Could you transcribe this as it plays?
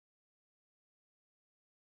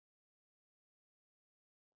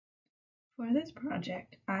For this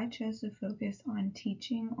project, I chose to focus on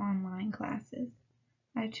teaching online classes.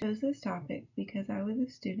 I chose this topic because I was a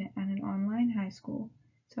student at an online high school,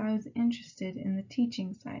 so I was interested in the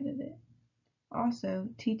teaching side of it. Also,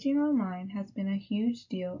 teaching online has been a huge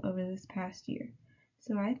deal over this past year,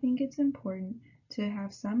 so I think it's important to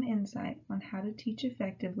have some insight on how to teach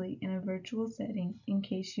effectively in a virtual setting in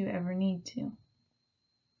case you ever need to.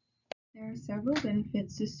 There are several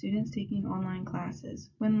benefits to students taking online classes.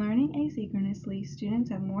 When learning asynchronously, students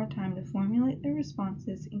have more time to formulate their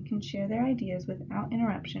responses and can share their ideas without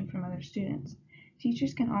interruption from other students.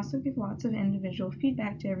 Teachers can also give lots of individual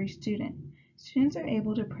feedback to every student. Students are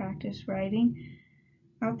able to practice writing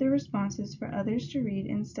out their responses for others to read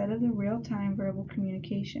instead of the real-time verbal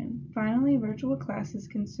communication. Finally, virtual classes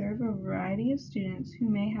can serve a variety of students who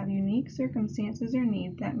may have unique circumstances or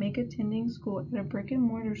needs that make attending school at a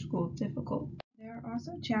brick-and-mortar school difficult. There are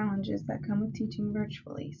also challenges that come with teaching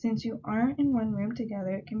virtually. Since you aren't in one room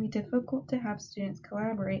together, it can be difficult to have students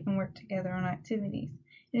collaborate and work together on activities.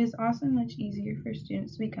 It is also much easier for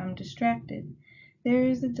students to become distracted. There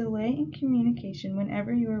is a delay in communication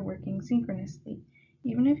whenever you are working synchronously.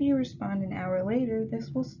 Even if you respond an hour later, this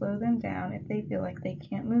will slow them down if they feel like they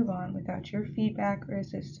can't move on without your feedback or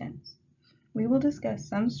assistance. We will discuss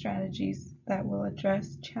some strategies that will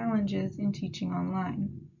address challenges in teaching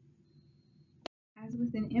online. As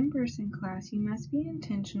with an in-person class, you must be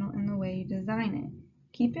intentional in the way you design it.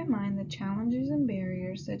 Keep in mind the challenges and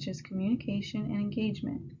barriers such as communication and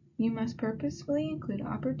engagement. You must purposefully include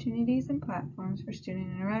opportunities and platforms for student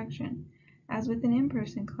interaction. As with an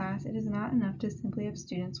in-person class, it is not enough to simply have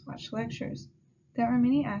students watch lectures. There are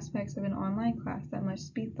many aspects of an online class that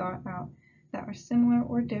must be thought out that are similar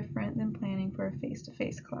or different than planning for a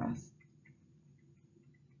face-to-face class.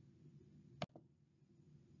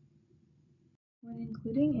 When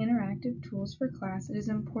including interactive tools for class, it is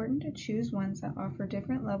important to choose ones that offer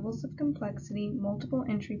different levels of complexity, multiple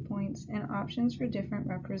entry points, and options for different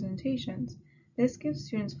representations. This gives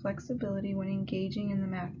students flexibility when engaging in the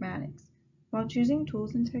mathematics. While choosing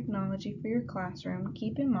tools and technology for your classroom,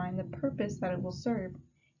 keep in mind the purpose that it will serve.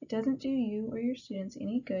 It doesn't do you or your students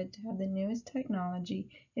any good to have the newest technology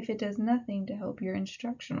if it does nothing to help your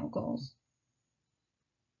instructional goals.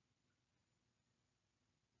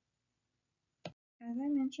 As I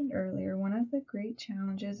mentioned earlier, one of the great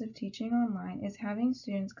challenges of teaching online is having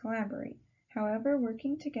students collaborate. However,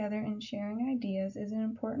 working together and sharing ideas is an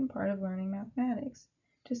important part of learning mathematics.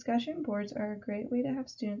 Discussion boards are a great way to have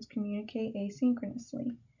students communicate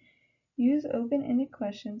asynchronously. Use open-ended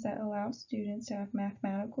questions that allow students to have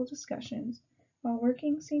mathematical discussions. While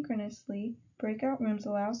working synchronously, breakout rooms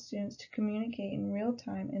allow students to communicate in real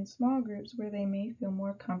time in small groups where they may feel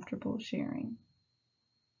more comfortable sharing.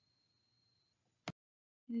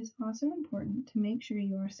 It is also important to make sure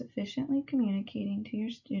you are sufficiently communicating to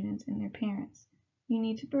your students and their parents. You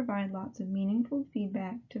need to provide lots of meaningful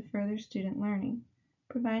feedback to further student learning.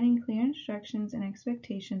 Providing clear instructions and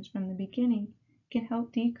expectations from the beginning can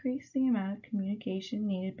help decrease the amount of communication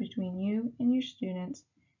needed between you and your students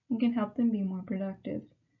and can help them be more productive.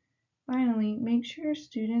 Finally, make sure your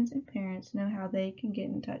students and parents know how they can get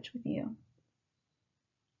in touch with you.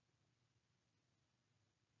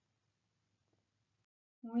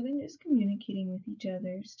 More than just communicating with each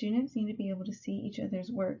other, students need to be able to see each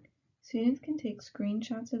other's work. Students can take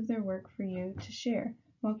screenshots of their work for you to share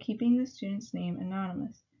while keeping the student's name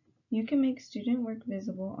anonymous. You can make student work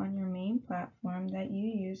visible on your main platform that you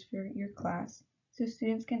use for your class so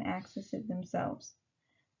students can access it themselves.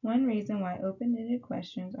 One reason why open-ended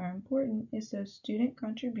questions are important is so student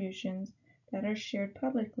contributions that are shared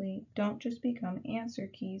publicly don't just become answer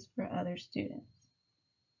keys for other students.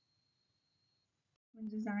 When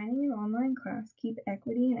designing your online class, keep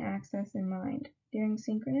equity and access in mind. During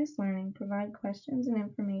synchronous learning, provide questions and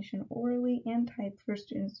information orally and typed for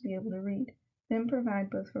students to be able to read. Then provide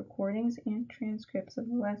both recordings and transcripts of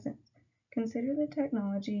the lessons. Consider the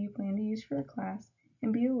technology you plan to use for the class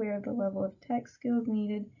and be aware of the level of tech skills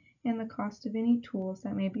needed and the cost of any tools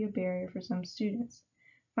that may be a barrier for some students.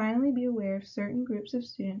 Finally, be aware if certain groups of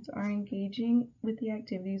students are engaging with the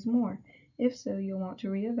activities more. If so, you'll want to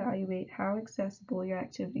reevaluate how accessible your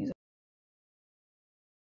activities are.